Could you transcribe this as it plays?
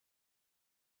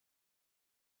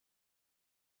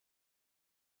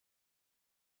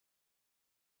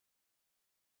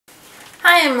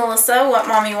Hi, I'm Melissa, What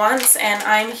Mommy Wants, and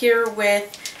I'm here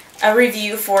with a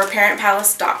review for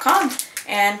ParentPalace.com.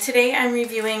 And today I'm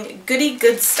reviewing Goody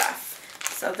Good Stuff.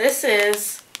 So this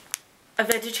is a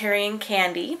vegetarian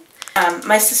candy.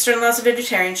 My sister-in-law's a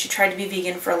vegetarian. She tried to be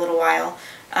vegan for a little while,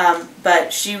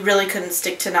 but she really couldn't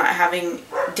stick to not having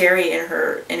dairy in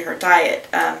her diet.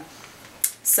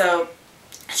 So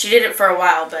she did it for a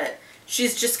while, but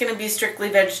she's just going to be strictly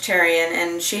vegetarian,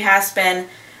 and she has been.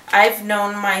 I've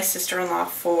known my sister-in-law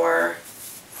for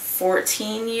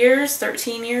 13 years,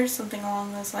 something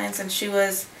along those lines, and she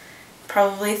was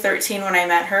probably 13 when I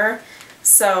met her.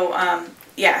 So,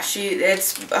 yeah,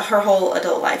 it's her whole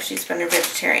adult life she's been a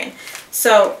vegetarian.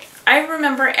 So, I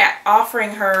remember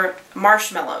offering her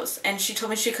marshmallows, and she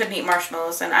told me she couldn't eat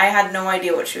marshmallows, and I had no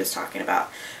idea what she was talking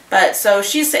about. But, so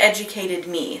she's educated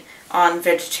me on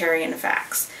vegetarian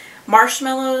facts.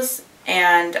 Marshmallows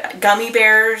and gummy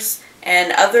bears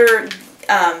and other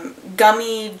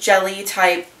gummy jelly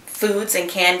type foods and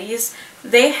candies,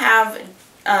 they have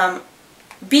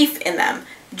beef in them.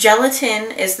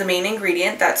 Gelatin is the main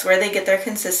ingredient. That's where they get their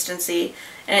consistency,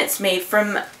 and it's made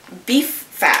from beef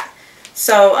fat.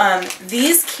 So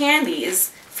these candies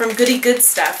from Goody Good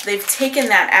Stuff, they've taken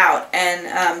that out,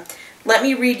 and let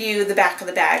me read you the back of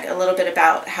the bag a little bit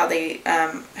about how they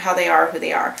are who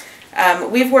they are.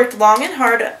 We've worked long and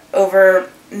hard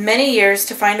over many years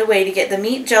to find a way to get the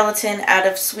meat gelatin out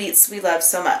of sweets we love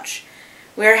so much.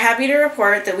 We are happy to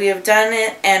report that we have done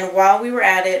it, and while we were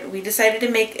at it, we decided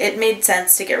it made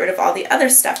sense to get rid of all the other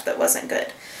stuff that wasn't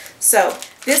good. So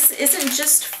this isn't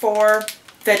just for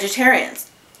vegetarians.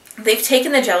 They've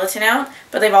taken the gelatin out,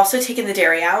 but they've also taken the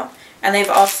dairy out, and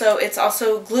it's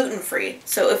also gluten-free.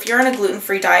 So if you're on a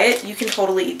gluten-free diet, you can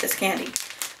totally eat this candy.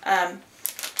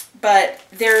 But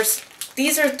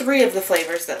these are 3 of the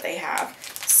flavors that they have.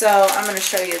 So I'm going to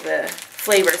show you the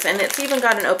flavors, and it's even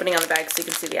got an opening on the bag so you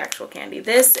can see the actual candy.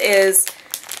 This is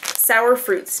sour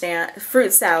fruit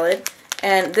salad,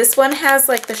 and this one has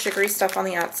like the sugary stuff on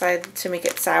the outside to make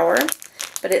it sour,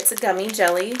 but it's a gummy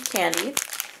jelly candy.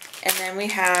 And then we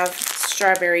have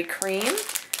strawberry cream.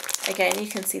 Again, you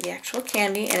can see the actual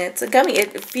candy, and it's a gummy.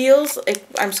 It feels,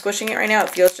 I'm squishing it right now,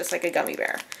 it feels just like a gummy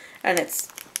bear. And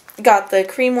it's got the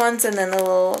cream ones and then the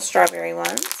little strawberry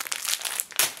ones.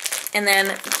 And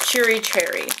then cherry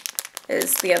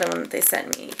is the other one that they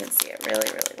sent me. You can see it really,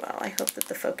 really well. I hope that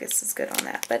the focus is good on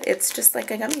that. But it's just like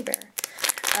a gummy bear.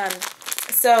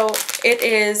 So it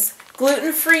is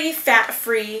gluten-free,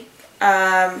 fat-free,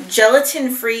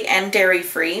 gelatin-free, and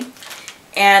dairy-free.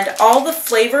 And all the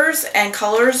flavors and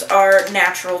colors are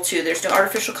natural too. There's no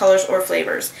artificial colors or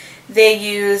flavors. They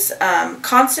use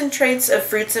concentrates of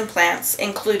fruits and plants,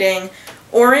 including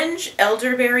orange,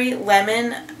 elderberry,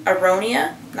 lemon,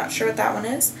 Aronia, not sure what that one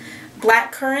is,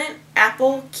 blackcurrant,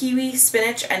 apple, kiwi,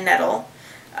 spinach, and nettle.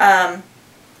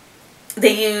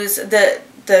 They use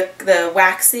the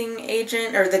waxing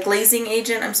agent, or the glazing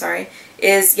agent, I'm sorry,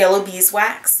 is yellow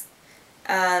beeswax.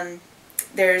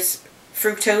 There's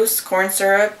fructose, corn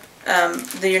syrup,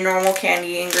 your normal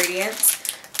candy ingredients.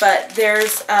 But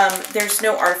there's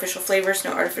no artificial flavors,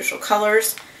 no artificial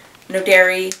colors, no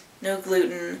dairy, no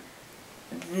gluten,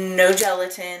 no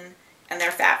gelatin, and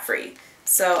they're fat-free.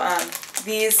 So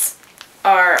these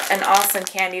are an awesome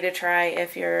candy to try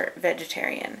if you're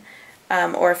vegetarian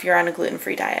or if you're on a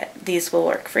gluten-free diet. These will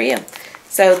work for you.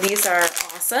 So these are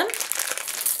awesome.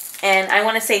 And I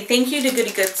want to say thank you to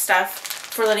Goody Good Stuff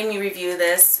for letting me review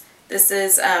this. This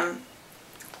is a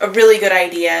really good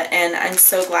idea, and I'm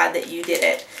so glad that you did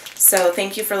it. So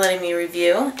thank you for letting me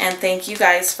review, and thank you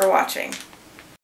guys for watching.